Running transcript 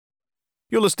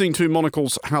You're listening to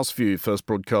Monocle's House View, first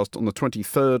broadcast on the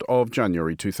 23rd of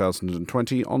January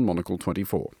 2020 on Monocle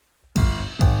 24.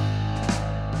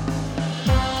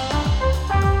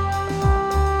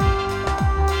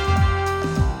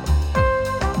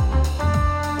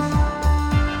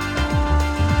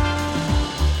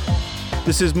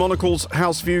 This is Monocle's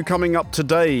House View coming up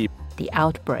today. The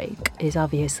outbreak is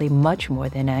obviously much more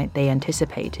than they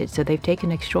anticipated, so they've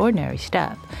taken an extraordinary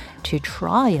step to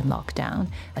try and lock down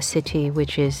a city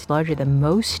which is larger than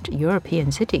most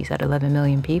European cities at 11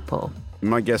 million people.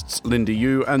 My guests Linda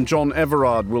Yu and John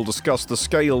Everard will discuss the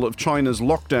scale of China's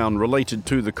lockdown related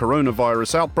to the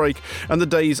coronavirus outbreak and the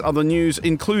day's other news,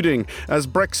 including as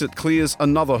Brexit clears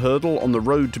another hurdle on the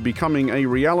road to becoming a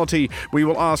reality. We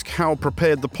will ask how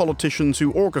prepared the politicians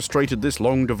who orchestrated this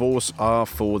long divorce are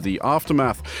for the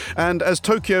aftermath. And as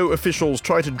Tokyo officials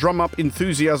try to drum up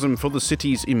enthusiasm for the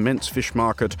city's immense fish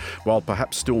market, while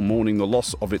perhaps still mourning the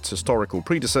loss of its historical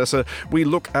predecessor, we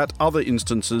look at other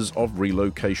instances of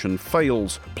relocation failures.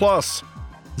 Plus,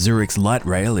 Zurich's light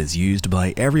rail is used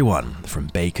by everyone, from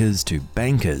bakers to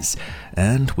bankers,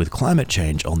 and with climate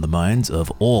change on the minds of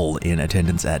all in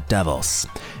attendance at Davos,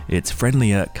 its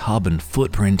friendlier carbon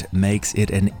footprint makes it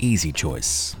an easy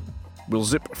choice. We'll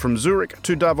zip from Zurich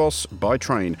to Davos by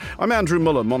train. I'm Andrew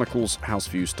Muller. Monocle's House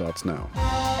View starts now.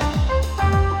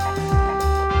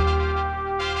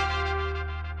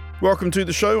 Welcome to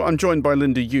the show. I'm joined by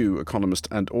Linda Yu, economist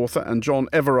and author, and John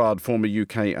Everard, former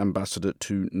UK ambassador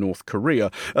to North Korea.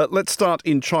 Let's start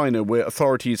in China, where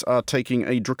authorities are taking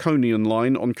a draconian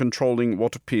line on controlling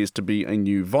what appears to be a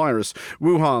new virus.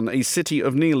 Wuhan, a city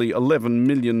of nearly 11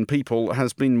 million people,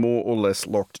 has been more or less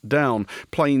locked down.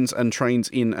 Planes and trains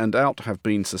in and out have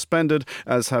been suspended,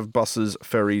 as have buses,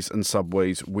 ferries and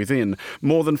subways within.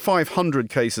 More than 500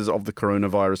 cases of the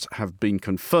coronavirus have been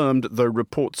confirmed, though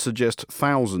reports suggest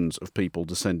thousands of people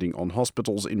descending on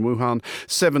hospitals in Wuhan.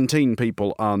 17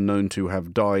 people are known to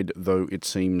have died, though it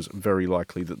seems very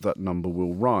likely that that number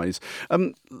will rise.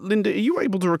 Linda, are you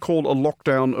able to recall a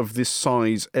lockdown of this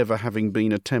size ever having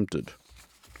been attempted?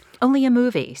 Only in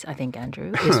movies, I think,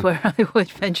 Andrew, is where I would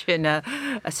mention a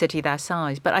city that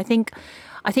size. But I think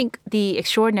the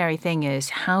extraordinary thing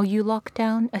is how you lock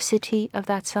down a city of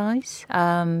that size,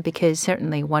 because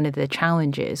certainly one of the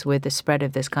challenges with the spread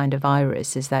of this kind of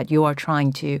virus is that you are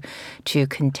trying to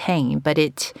contain.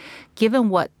 But given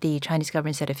what the Chinese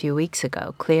government said a few weeks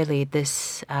ago, clearly the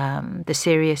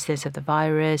seriousness of the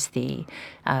virus, the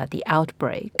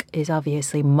outbreak is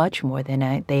obviously much more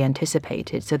than they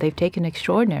anticipated. So they've taken an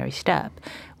extraordinary step,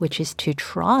 which is to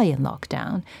try and lock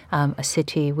down a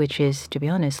city which is, to be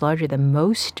honest, larger than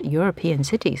most European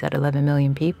cities at 11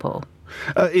 million people.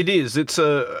 It is. It's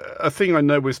a thing I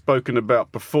know we've spoken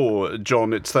about before,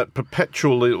 John. It's that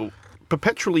perpetually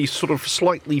sort of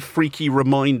slightly freaky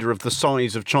reminder of the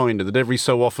size of China, that every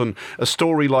so often a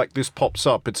story like this pops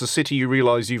up. It's a city you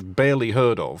realise you've barely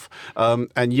heard of,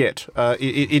 and yet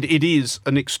it is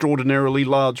an extraordinarily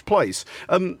large place.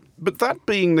 But that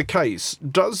being the case,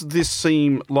 does this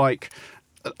seem like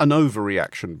an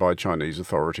overreaction by Chinese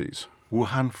authorities?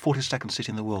 Wuhan, 42nd city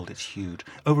in the world, it's huge.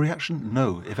 Overreaction?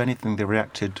 No. If anything, they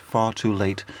reacted far too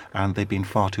late and they've been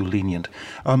far too lenient.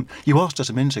 You asked us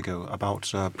a minute ago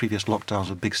about previous lockdowns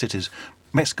of big cities.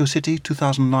 Mexico City,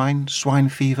 2009, swine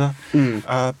fever.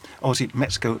 Obviously,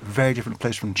 Mexico, very different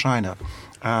place from China.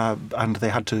 And they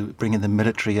had to bring in the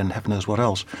military and heaven knows what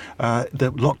else.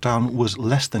 The lockdown was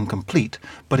less than complete,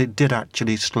 but it did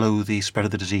actually slow the spread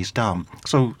of the disease down.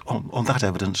 So on that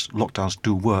evidence, lockdowns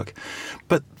do work.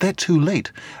 But they're too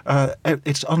late.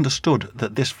 It's understood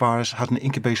that this virus has an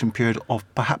incubation period of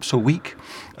perhaps a week,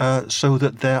 so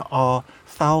that there are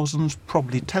thousands,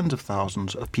 probably tens of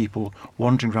thousands of people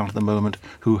wandering around at the moment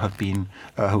who have been,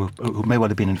 who may well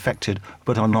have been infected,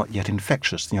 but are not yet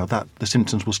infectious. That the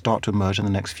symptoms will start to emerge in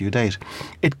the next few days.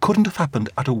 It couldn't have happened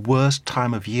at a worse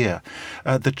time of year.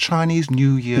 The Chinese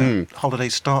New Year holiday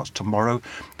starts tomorrow.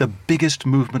 The biggest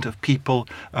movement of people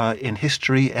in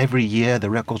history. Every year the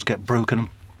records get broken.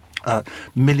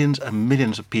 Millions and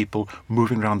millions of people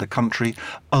moving around the country.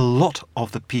 A lot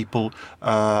of the people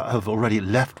have already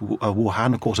left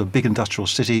Wuhan, of course, a big industrial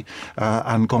city,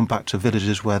 and gone back to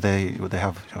villages where they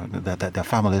have their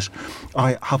families.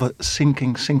 I have a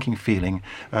sinking feeling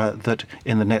that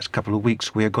in the next couple of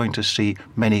weeks we are going to see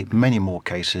many, many more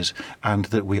cases, and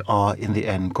that we are, in the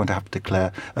end, going to have to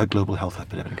declare a global health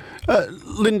epidemic.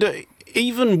 Linda,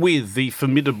 even with the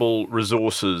formidable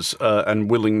resources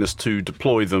and willingness to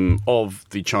deploy them of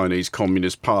the Chinese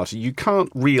Communist Party, you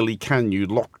can't really, can you,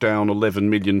 lock down 11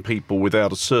 million people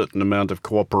without a certain amount of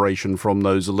cooperation from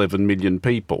those 11 million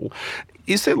people?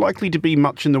 Is there likely to be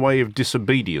much in the way of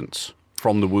disobedience?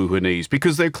 from the Wuhanese?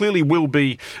 Because there clearly will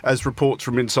be, as reports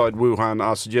from inside Wuhan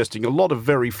are suggesting, a lot of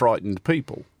very frightened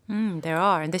people. There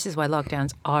are, and this is why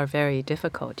lockdowns are very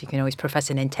difficult. You can always profess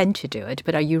an intent to do it,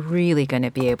 but are you really going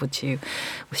to be able to,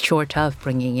 short of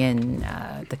bringing in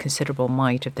the considerable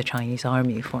might of the Chinese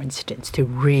army, for instance, to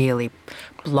really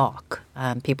block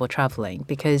people traveling?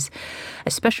 Because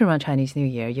especially around Chinese New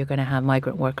Year, you're going to have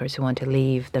migrant workers who want to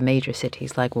leave the major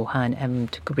cities like Wuhan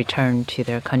and return to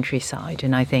their countryside.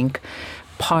 And I think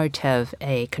part of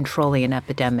controlling an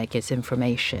epidemic is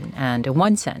information. And in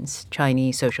one sense,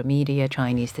 Chinese social media,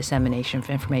 Chinese dissemination of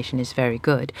information is very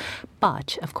good.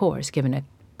 But, of course, given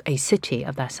a city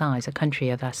of that size, a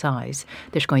country of that size,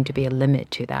 there's going to be a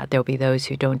limit to that. There'll be those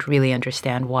who don't really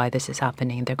understand why this is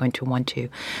happening. They're going to want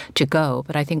to go.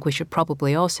 But I think we should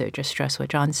probably also just stress what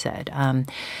John said.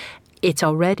 It's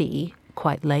already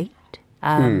quite late.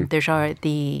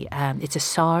 It's a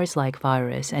SARS-like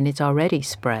virus, and it's already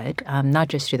spread, not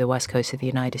just to the west coast of the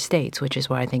United States, which is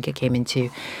where I think it came into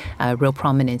real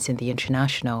prominence in the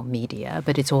international media,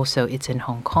 but it's in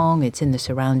Hong Kong, it's in the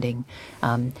surrounding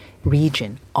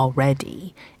region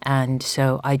already. And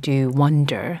so I do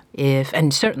wonder if,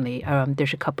 and certainly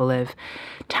there's a couple of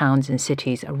towns and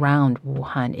cities around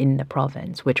Wuhan in the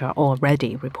province which are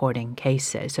already reporting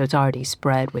cases. So it's already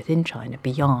spread within China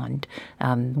beyond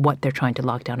what they're trying to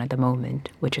lock down at the moment,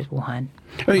 which is Wuhan.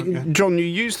 John, you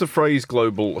use the phrase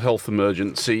global health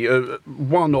emergency.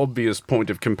 One obvious point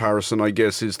of comparison, I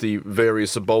guess, is the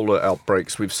various Ebola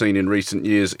outbreaks we've seen in recent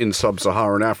years in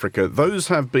sub-Saharan Africa. Those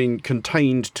have been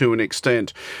contained to an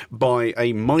extent by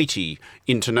a mighty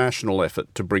international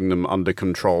effort to bring them under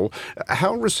control.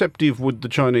 How receptive would the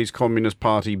Chinese Communist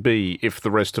Party be if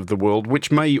the rest of the world,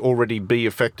 which may already be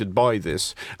affected by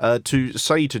this, to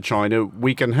say to China,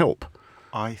 we can help?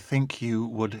 I think you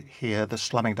would hear the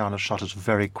slamming down of shutters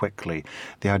very quickly.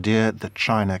 The idea that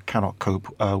China cannot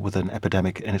cope with an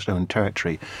epidemic in its own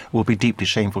territory will be deeply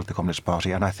shameful to the Communist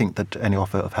Party, and I think that any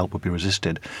offer of help would be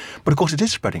resisted. But of course it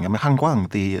is spreading. I mean, Hanguang,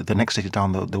 the next city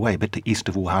down the way, a bit to east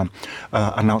of Wuhan,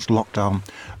 announced lockdown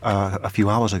a few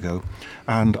hours ago,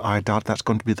 and I doubt that's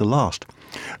going to be the last.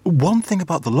 One thing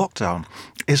about the lockdown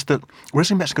is that, whereas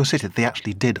in Mexico City they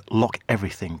actually did lock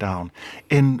everything down,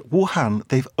 in Wuhan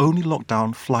they've only locked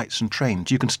down flights and trains.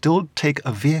 You can still take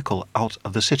a vehicle out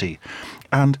of the city.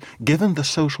 And given the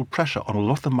social pressure on a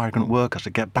lot of the migrant workers to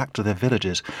get back to their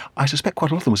villages, I suspect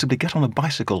quite a lot of them will simply get on a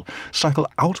bicycle, cycle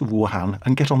out of Wuhan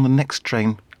and get on the next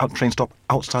train stop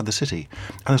outside the city.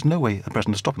 And there's no way at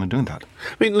present to stop them doing that.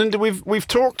 I mean, Linda, we've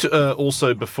talked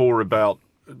also before about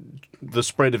the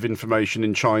spread of information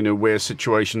in China where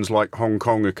situations like Hong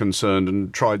Kong are concerned,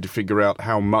 and tried to figure out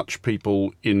how much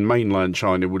people in mainland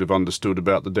China would have understood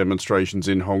about the demonstrations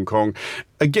in Hong Kong.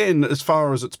 Again, as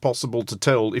far as it's possible to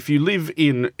tell, if you live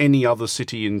in any other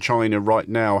city in China right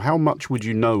now, how much would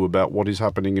you know about what is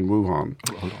happening in Wuhan?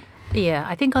 Yeah,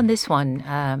 I think on this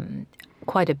one,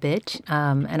 quite a bit.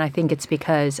 And I think it's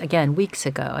because, again, weeks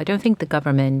ago, I don't think the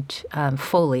government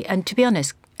fully, and to be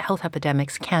honest, health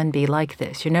epidemics can be like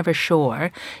this. You're never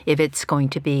sure if it's going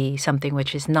to be something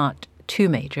which is not too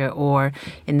major, or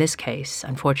in this case,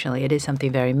 unfortunately, it is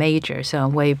something very major. So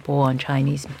on Weibo, on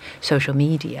Chinese social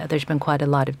media, there's been quite a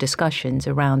lot of discussions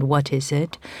around what is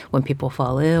it when people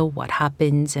fall ill, what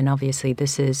happens, and obviously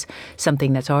this is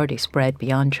something that's already spread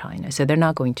beyond China. So they're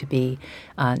not going to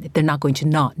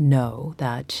not know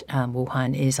that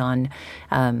Wuhan is on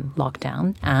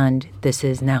lockdown, and this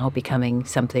is now becoming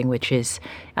something which is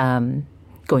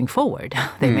going forward.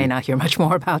 They may not hear much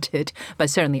more about it, but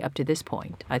certainly up to this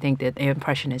point, I think that the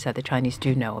impression is that the Chinese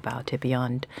do know about it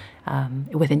beyond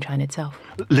within China itself.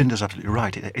 Linda's absolutely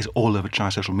right. It is all over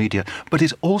Chinese social media, but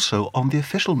it's also on the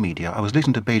official media. I was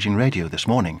listening to Beijing radio this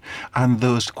morning, and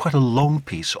there was quite a long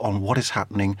piece on what is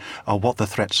happening, what the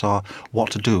threats are,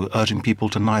 what to do, urging people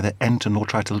to neither enter nor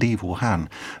try to leave Wuhan.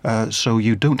 So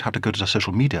you don't have to go to the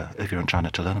social media if you're in China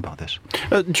to learn about this.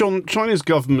 John, China's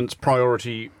government's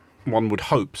priority, one would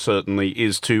hope, certainly,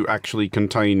 is to actually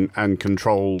contain and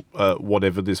control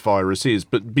whatever this virus is.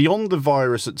 But beyond the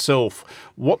virus itself,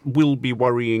 what will be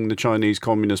worrying the Chinese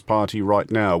Communist Party right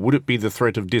now? Would it be the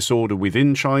threat of disorder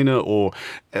within China, or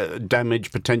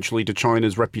damage potentially to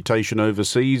China's reputation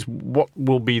overseas? What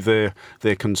will be their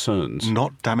concerns?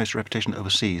 Not damage to reputation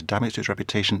overseas, damage to its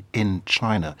reputation in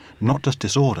China. Not just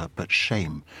disorder, but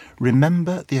shame.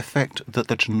 Remember the effect that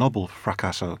the Chernobyl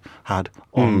fracasso had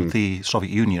on the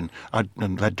Soviet Union,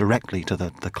 and led directly to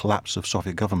the collapse of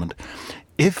Soviet government.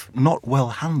 If not well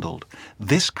handled,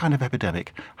 this kind of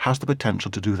epidemic has the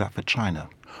potential to do that for China.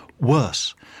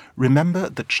 Worse, remember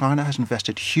that China has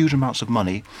invested huge amounts of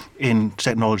money in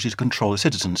technology to control its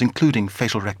citizens, including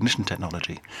facial recognition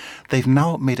technology. They've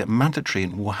now made it mandatory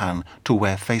in Wuhan to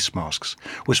wear face masks,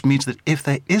 which means that if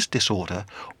there is disorder,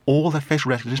 all their facial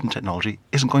recognition technology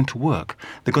isn't going to work.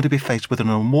 They're going to be faced with an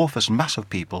amorphous mass of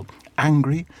people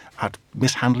angry at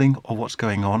mishandling of what's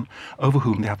going on, over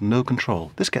whom they have no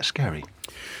control. This gets scary.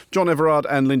 John Everard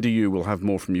and Linda Yu will have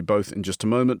more from you both in just a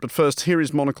moment. But first, here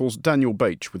is Monocle's Daniel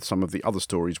Bache with some of the other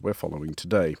stories we're following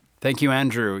today. Thank you,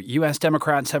 Andrew. U.S.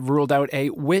 Democrats have ruled out a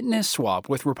witness swap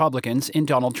with Republicans in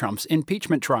Donald Trump's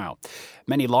impeachment trial.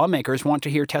 Many lawmakers want to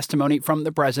hear testimony from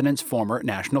the president's former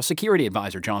national security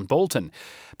advisor, John Bolton.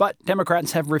 But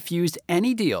Democrats have refused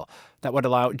any deal that would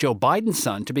allow Joe Biden's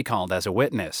son to be called as a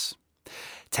witness.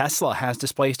 Tesla has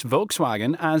displaced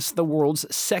Volkswagen as the world's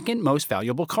second most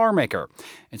valuable car maker.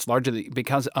 It's largely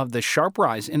because of the sharp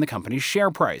rise in the company's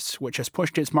share price, which has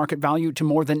pushed its market value to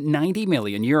more than 90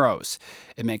 million euros.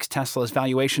 It makes Tesla's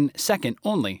valuation second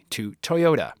only to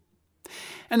Toyota.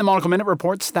 And the Monocle Minute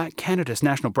reports that Canada's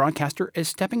national broadcaster is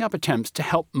stepping up attempts to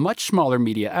help much smaller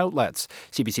media outlets.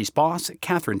 CBC's boss,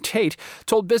 Catherine Tate,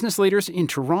 told business leaders in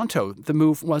Toronto the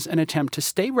move was an attempt to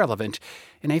stay relevant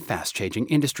in a fast-changing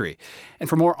industry. And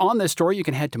for more on this story, you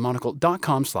can head to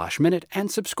monocle.com/minute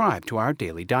and subscribe to our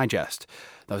daily digest.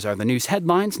 Those are the news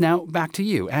headlines. Now back to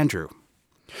you, Andrew.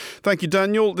 Thank you,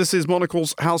 Daniel. This is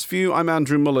Monocle's House View. I'm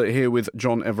Andrew Muller here with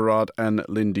John Everard and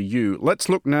Linda Yu. Let's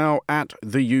look now at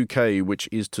the UK, which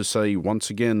is to say, once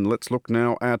again, let's look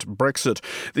now at Brexit.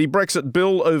 The Brexit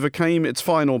bill overcame its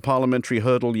final parliamentary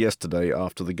hurdle yesterday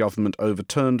after the government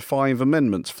overturned 5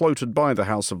 amendments floated by the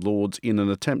House of Lords in an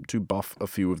attempt to buff a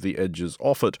few of the edges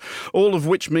off it. All of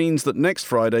which means that next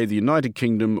Friday, the United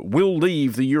Kingdom will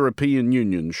leave the European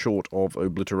Union short of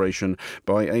obliteration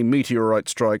by a meteorite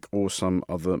strike or some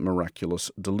other miraculous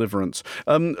deliverance.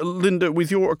 Linda, with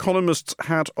your economist's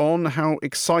hat on, how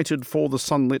excited for the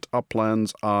sunlit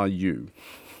uplands are you?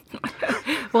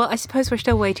 Well, I suppose we're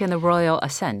still waiting on the royal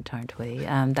assent, aren't we?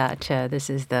 This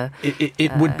is the...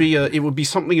 It would be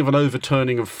something of an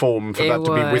overturning of form for that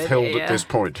to be withheld at this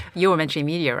point. You were mentioning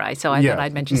meteorite, so I thought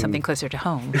I'd mention something closer to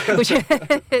home, which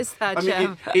is that... I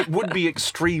mean, it would be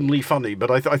extremely funny, but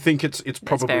I think it's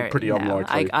probably pretty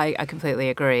unlikely. I completely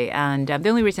agree. And the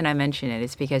only reason I mention it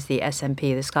is because the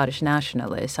SNP, the Scottish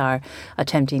Nationalists, are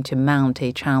attempting to mount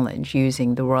a challenge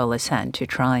using the royal assent to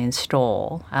try and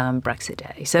stall Brexit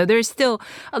Day. So there's still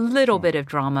a little bit of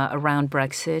drama around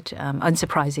Brexit.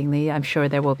 Unsurprisingly, I'm sure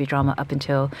there will be drama up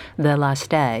until the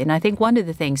last day. And I think one of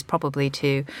the things probably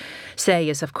to say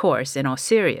is, of course, in all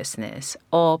seriousness,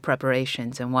 all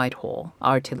preparations in Whitehall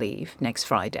are to leave next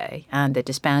Friday. And the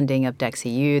disbanding of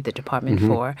DexEU, the Department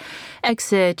for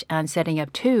Exit, and setting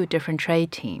up 2 different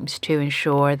trade teams to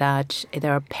ensure that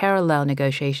there are parallel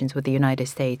negotiations with the United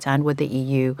States and with the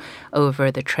EU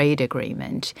over the trade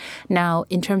agreement. Now,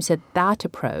 in terms of that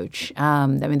approach,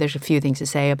 there's a few things to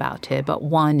say about it, but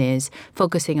one is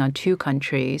focusing on 2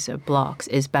 countries or blocks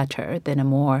is better than a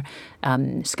more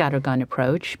scattergun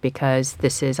approach, because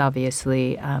this is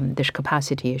obviously, there's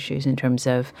capacity issues in terms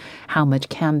of how much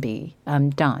can be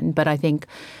done. But I think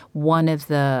one of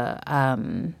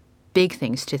the big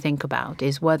things to think about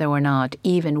is whether or not,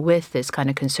 even with this kind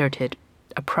of concerted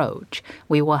approach,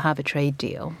 we will have a trade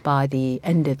deal by the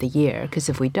end of the year. Because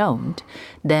if we don't,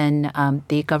 then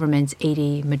the government's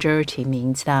 80 majority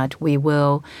means that we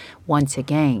will once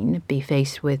again be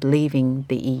faced with leaving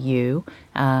the EU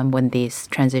when this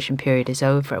transition period is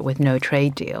over with no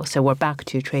trade deal. So we're back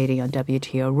to trading on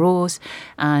WTO rules,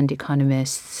 and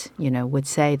economists, would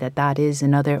say that is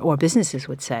another, or businesses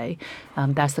would say,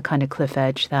 that's the kind of cliff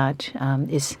edge that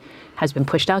has been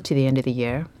pushed out to the end of the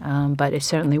year, but it's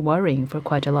certainly worrying for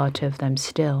quite a lot of them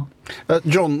still.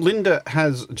 John, Linda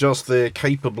has just there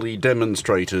capably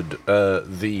demonstrated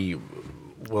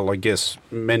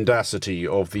mendacity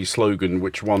of the slogan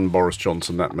which won Boris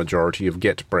Johnson that majority of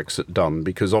Get Brexit Done,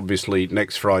 because obviously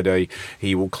next Friday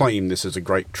he will claim this is a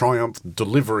great triumph,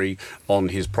 delivery on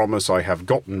his promise, I have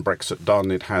gotten Brexit done,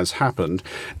 it has happened.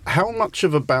 How much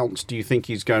of a bounce do you think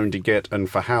he's going to get, and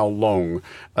for how long,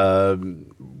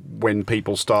 when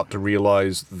people start to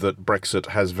realise that Brexit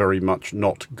has very much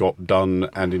not got done,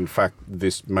 and in fact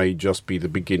this may just be the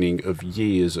beginning of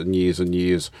years and years and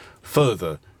years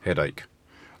further headache?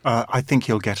 I think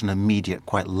he'll get an immediate,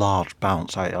 quite large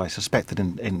bounce. I suspect that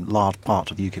in large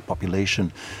parts of the UK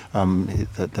population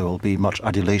that there will be much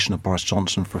adulation of Boris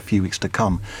Johnson for a few weeks to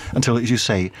come, until, as you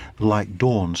say, light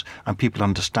dawns and people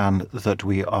understand that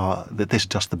this is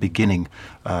just the beginning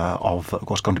of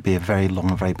what's going to be a very long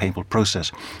and very painful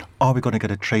process. Are we going to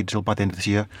get a trade deal by the end of this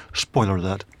year? Spoiler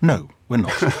alert, no. We're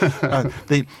not.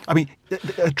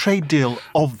 A trade deal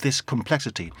of this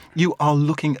complexity, you are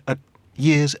looking at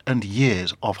years and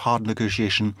years of hard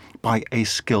negotiation by a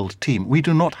skilled team. We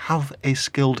do not have a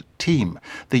skilled team.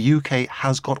 The UK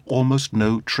has got almost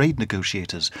no trade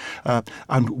negotiators.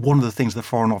 And one of the things the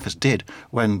Foreign Office did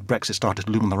when Brexit started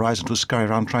to loom on the horizon was scurry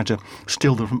around trying to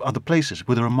steal them from other places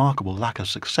with a remarkable lack of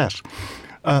success.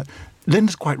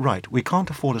 Linda's quite right. We can't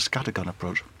afford a scattergun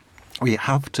approach. We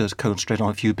have to concentrate on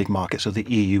a few big markets of the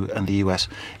EU and the US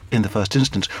in the first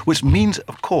instance, which means,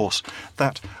 of course,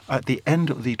 that at the end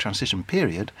of the transition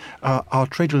period, our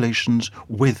trade relations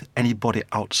with anybody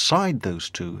outside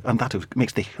those two, and that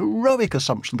makes the heroic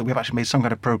assumption that we've actually made some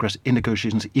kind of progress in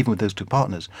negotiations even with those two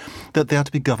partners, that they are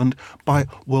to be governed by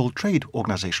World Trade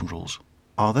Organization rules.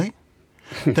 Are they?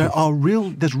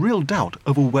 There's real doubt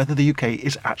over whether the UK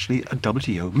is actually a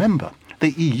WTO member.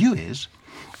 The EU is.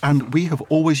 And we have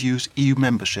always used EU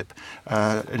membership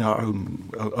in our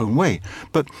own way.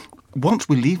 But once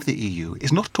we leave the EU,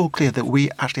 it's not at all clear that we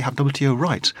actually have WTO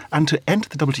rights. And to enter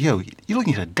the WTO, you're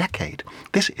looking at a decade.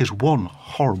 This is one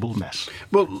horrible mess.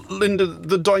 Well, Linda,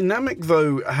 the dynamic,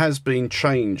 though, has been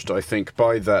changed, I think,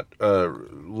 by that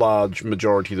large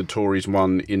majority the Tories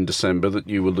won in December that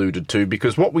you alluded to,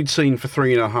 because what we'd seen for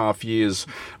 3.5 years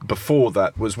before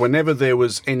that was whenever there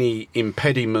was any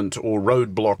impediment or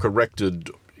roadblock erected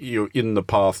in the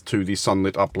path to the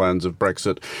sunlit uplands of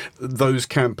Brexit, those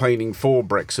campaigning for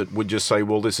Brexit would just say,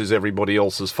 well, this is everybody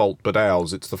else's fault but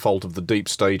ours. It's the fault of the deep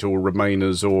state or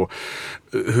Remainers or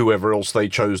whoever else they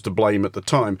chose to blame at the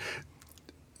time.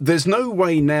 There's no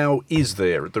way now, is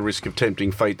there, at the risk of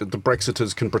tempting fate, that the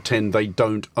Brexiters can pretend they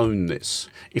don't own this?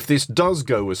 If this does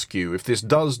go askew, if this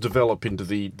does develop into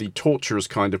the torturous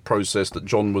kind of process that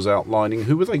John was outlining,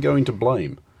 who are they going to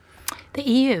blame? The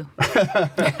EU.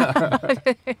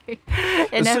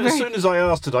 As soon as I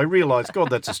asked it, I realised, God,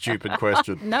 that's a stupid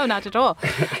question. No, not at all.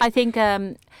 I think,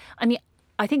 I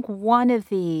think one of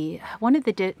the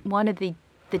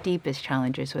deepest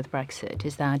challenges with Brexit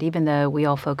is that even though we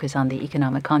all focus on the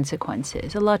economic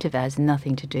consequences, a lot of it has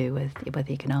nothing to do with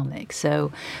economics.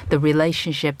 So the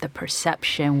relationship, the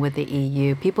perception with the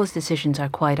EU, people's decisions are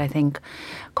quite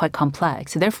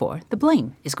complex. So therefore, the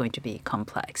blame is going to be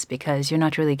complex because you're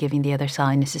not really giving the other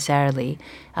side necessarily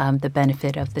the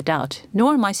benefit of the doubt.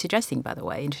 Nor am I suggesting, by the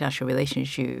way, international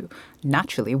relations you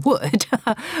naturally would.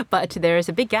 But there is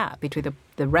a big gap between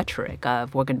the rhetoric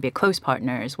of we're going to be close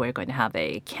partners, we're going to have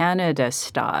a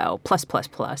Canada-style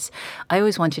plus. I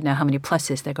always want to know how many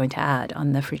pluses they're going to add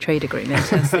on the free trade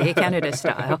agreement as the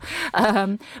Canada-style.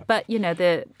 But,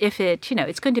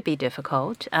 it's going to be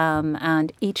difficult,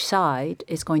 and each side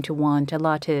is going to want a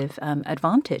lot of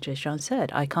advantage, as John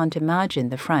said. I can't imagine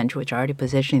the French, which are already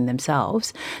positioning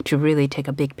themselves to really take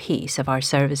a big piece of our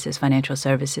services, financial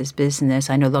services, business.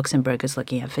 I know Luxembourg is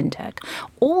looking at fintech.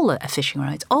 All fishing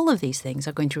rights, all of these things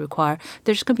are going to require,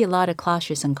 there's going to be a lot of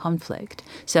clashes and conflict.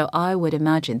 So I would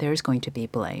imagine there's going to be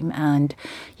blame, and,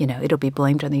 it'll be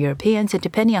blamed on the Europeans. And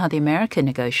depending on how the American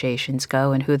negotiations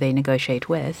go and who they negotiate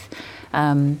with,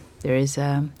 there is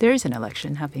an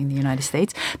election happening in the United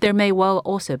States. There may well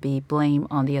also be blame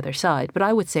on the other side. But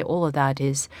I would say all of that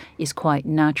is quite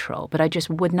natural. But I just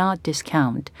would not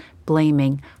discount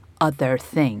blaming other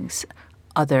things.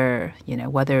 Whether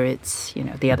it's,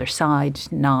 the other side,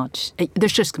 not,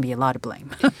 there's just going to be a lot of blame.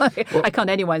 I can't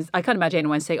imagine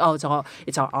anyone saying, oh,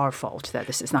 it's our fault that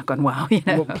this is not going well.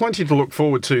 Well, plenty to look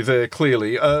forward to there,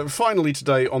 clearly. Finally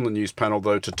today on the news panel,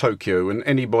 though, to Tokyo, and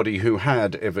anybody who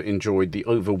had ever enjoyed the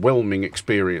overwhelming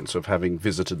experience of having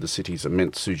visited the city's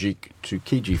immense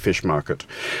Tsukiji fish market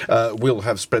will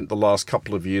have spent the last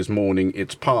couple of years mourning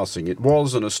its passing. It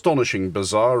was an astonishing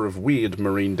bazaar of weird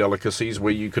marine delicacies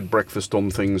where you could breakfast on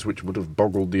things which would have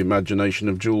boggled the imagination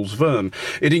of Jules Verne.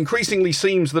 It increasingly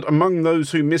seems that among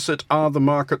those who miss it are the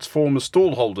market's former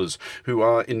stallholders, who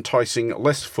are enticing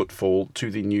less footfall to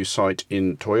the new site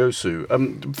in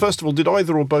Toyosu. First of all, did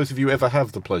either or both of you ever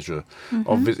have the pleasure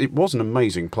of it? It was an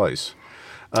amazing place.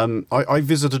 I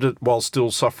visited it while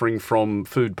still suffering from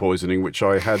food poisoning, which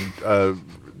I had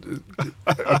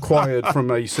acquired from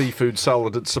a seafood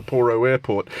salad at Sapporo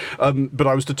Airport. But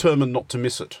I was determined not to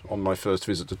miss it on my first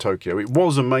visit to Tokyo. It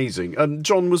was amazing.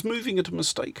 John, was moving it a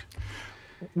mistake?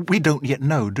 We don't yet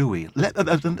know, do we?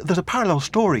 There's a parallel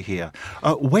story here.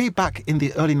 Way back in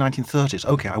the early 1930s,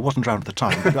 okay, I wasn't around at the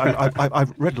time, but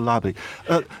I've read reliably,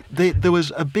 there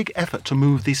was a big effort to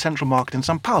move the central market in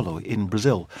Sao Paulo in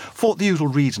Brazil for the usual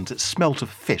reasons. It smelt of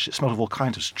fish, it smelt of all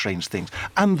kinds of strange things,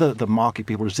 and the market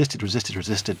people resisted,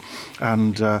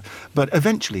 and but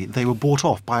eventually they were bought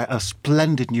off by a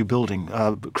splendid new building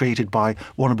created by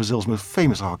one of Brazil's most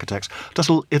famous architects, just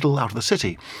a little out of the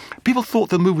city. People thought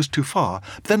the move was too far,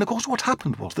 but then of course what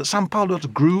happened was that Sao Paulo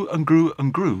grew and grew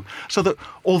and grew, so that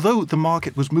although the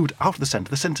market was moved out of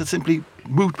the centre simply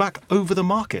moved back over the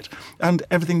market, and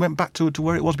everything went back to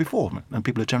where it was before, and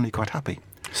people are generally quite happy.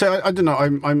 So I don't know.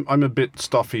 I'm a bit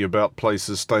stuffy about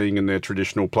places staying in their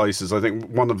traditional places. I think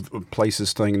one of the places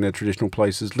staying in their traditional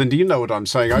places. Linda, you know what I'm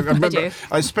saying. I remember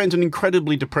I spent an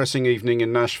incredibly depressing evening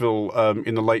in Nashville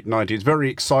in the late 90s. Very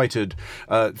excited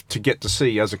to get to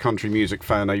see, as a country music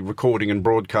fan, a recording and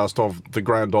broadcast of the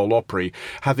Grand Ole Opry,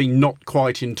 having not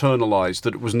quite internalised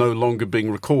that it was no longer being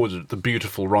recorded at the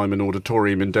beautiful Ryman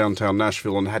Auditorium in downtown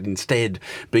Nashville, and had instead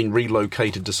been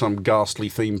relocated to some ghastly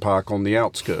theme park on the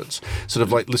outskirts. Sort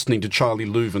of like listening to Charlie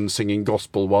Leuven singing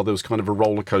gospel while there was kind of a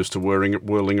roller coaster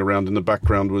whirling around in the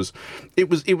background. It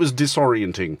was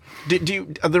disorienting.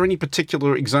 Are there any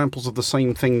particular examples of the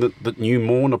same thing that you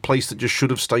mourn, a place that just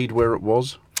should have stayed where it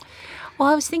was? Well,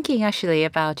 I was thinking actually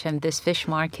about this fish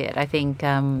market. I think,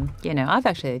 I've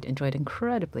actually enjoyed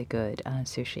incredibly good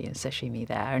sushi and sashimi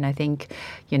there. And I think,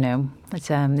 it's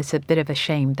a bit of a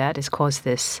shame that has caused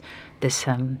this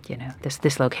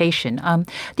location.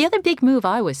 The other big move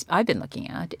I've been looking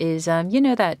at is,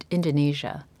 that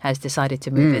Indonesia has decided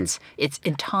to move its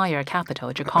entire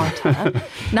capital, Jakarta,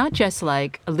 not just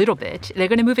like a little bit. They're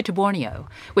going to move it to Borneo,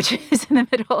 which is in the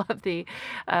middle of the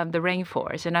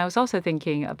rainforest. And I was also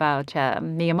thinking about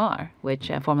Myanmar,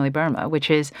 which formerly Burma, which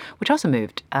also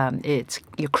moved.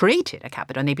 You created a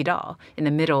capital, Naypyidaw, in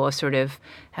the middle of sort of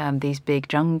these big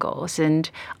jungles.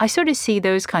 And I sort of see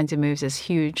those kinds of moves as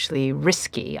hugely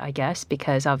risky, I guess,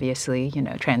 because obviously,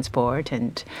 transport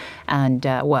and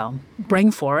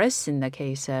rainforests in the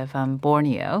case of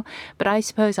Borneo. But I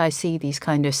suppose I see these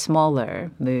kind of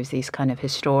smaller moves, these kind of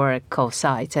historical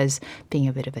sites, as being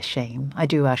a bit of a shame. I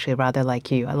do actually rather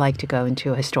like you. I like to go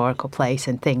into a historical place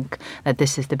and think that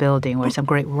this is the building where some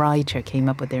great writer came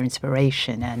up with their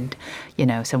inspiration, and,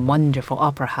 some wonderful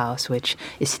opera house which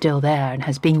is still there and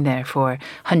has been there for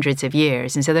hundreds of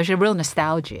years. And so there's a real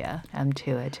nostalgia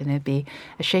to it. And it'd be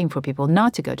a shame for people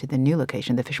not to go to the new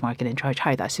location, the fish market, and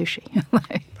try that sushi.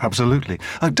 Absolutely.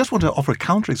 I just want to offer a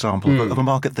counterexample of a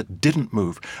market that didn't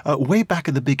move. Way back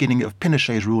at the beginning of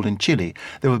Pinochet's rule in Chile,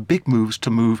 there were big moves to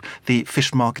move the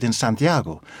fish market in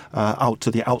Santiago out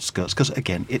to the outskirts, because,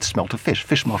 again, it smelt of fish.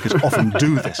 Fish markets often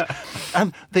do this.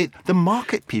 And the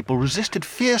market people resisted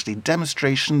fiercely, demonstrations,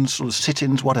 sort of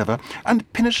sit-ins, whatever,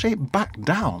 and Pinochet backed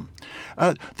down.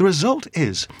 The result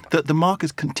is that the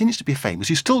market continues to be famous.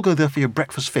 You still go there for your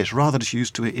breakfast fish rather than you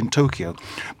used to in Tokyo.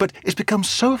 But it's become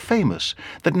so famous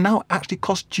that now actually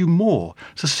costs you more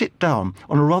to sit down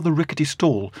on a rather rickety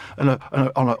stool on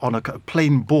a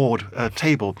plain board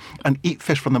table and eat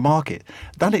fish from the market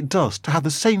than it does to have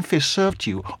the same fish served to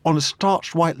you on a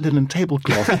starched white linen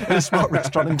tablecloth in a smart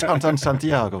restaurant in downtown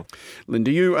Santiago.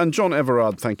 Linda Yu and John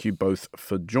Everard, thank you both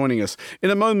for joining us.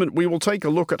 In a moment, we will take a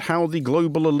look at how the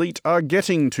global elite are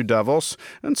getting to Davos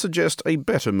and suggest a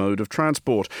better mode of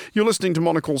transport. You're listening to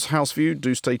Monocle's House View.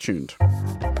 Do stay tuned.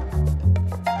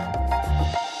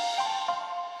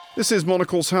 This is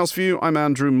Monocle's House View. I'm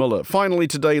Andrew Muller. Finally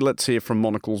today, let's hear from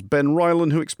Monocle's Ben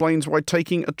Ryland, who explains why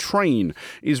taking a train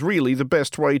is really the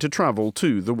best way to travel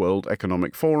to the World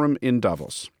Economic Forum in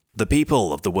Davos. The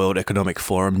people of the World Economic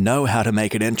Forum know how to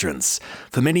make an entrance.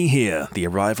 For many here, the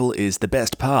arrival is the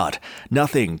best part.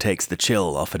 Nothing takes the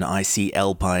chill off an icy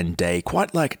alpine day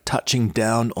quite like touching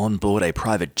down on board a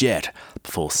private jet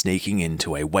before sneaking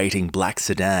into a waiting black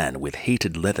sedan with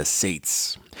heated leather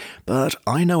seats. But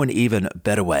I know an even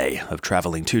better way of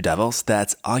travelling to Davos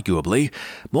that's arguably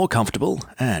more comfortable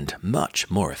and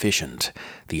much more efficient.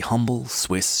 The humble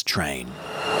Swiss train.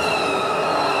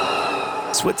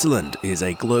 Switzerland is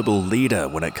a global leader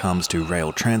when it comes to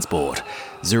rail transport.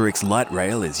 Zurich's light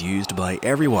rail is used by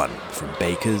everyone, from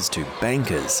bakers to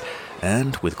bankers,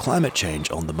 and with climate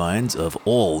change on the minds of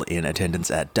all in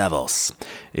attendance at Davos,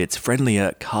 its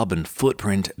friendlier carbon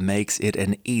footprint makes it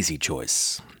an easy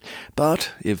choice.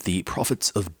 But if the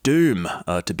prophets of doom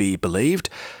are to be believed,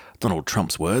 Donald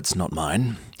Trump's words, not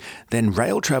mine, then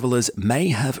rail travellers may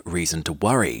have reason to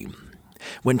worry.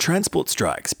 When transport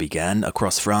strikes began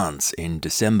across France in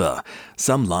December,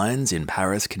 some lines in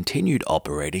Paris continued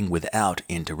operating without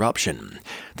interruption.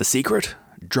 The secret?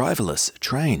 driverless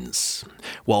trains.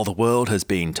 While the world has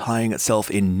been tying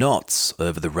itself in knots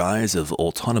over the rise of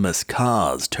autonomous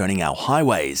cars turning our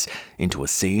highways into a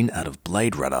scene out of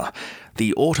Blade Runner,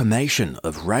 the automation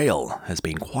of rail has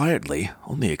been quietly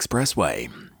on the expressway.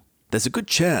 There's a good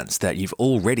chance that you've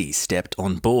already stepped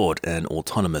on board an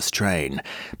autonomous train.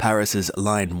 Paris's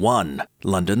Line 1,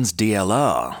 London's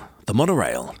DLR, the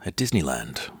monorail at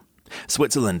Disneyland.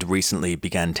 Switzerland recently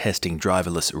began testing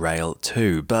driverless rail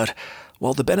too, but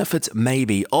while the benefits may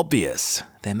be obvious,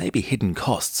 there may be hidden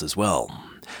costs as well.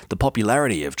 The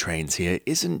popularity of trains here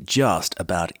isn't just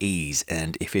about ease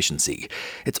and efficiency.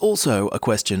 It's also a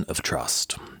question of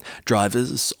trust.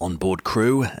 Drivers, onboard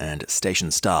crew, and station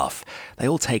staff, they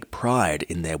all take pride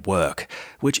in their work,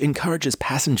 which encourages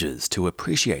passengers to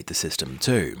appreciate the system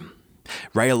too.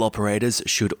 Rail operators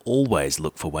should always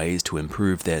look for ways to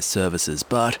improve their services,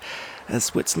 but as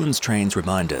Switzerland's trains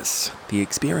remind us, the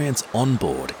experience on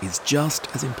board is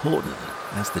just as important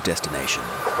as the destination.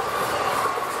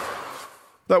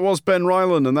 That was Ben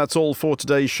Ryland, and that's all for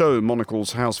today's show.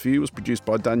 Monocle's House View was produced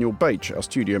by Daniel Bache. Our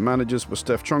studio managers were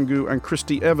Steph Chungu and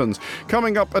Christy Evans.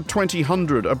 Coming up at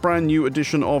 2000, a brand new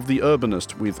edition of The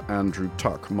Urbanist with Andrew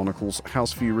Tuck. Monocle's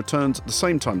House View returns at the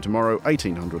same time tomorrow,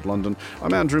 1800 London.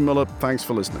 I'm Andrew Muller. Thanks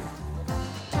for listening.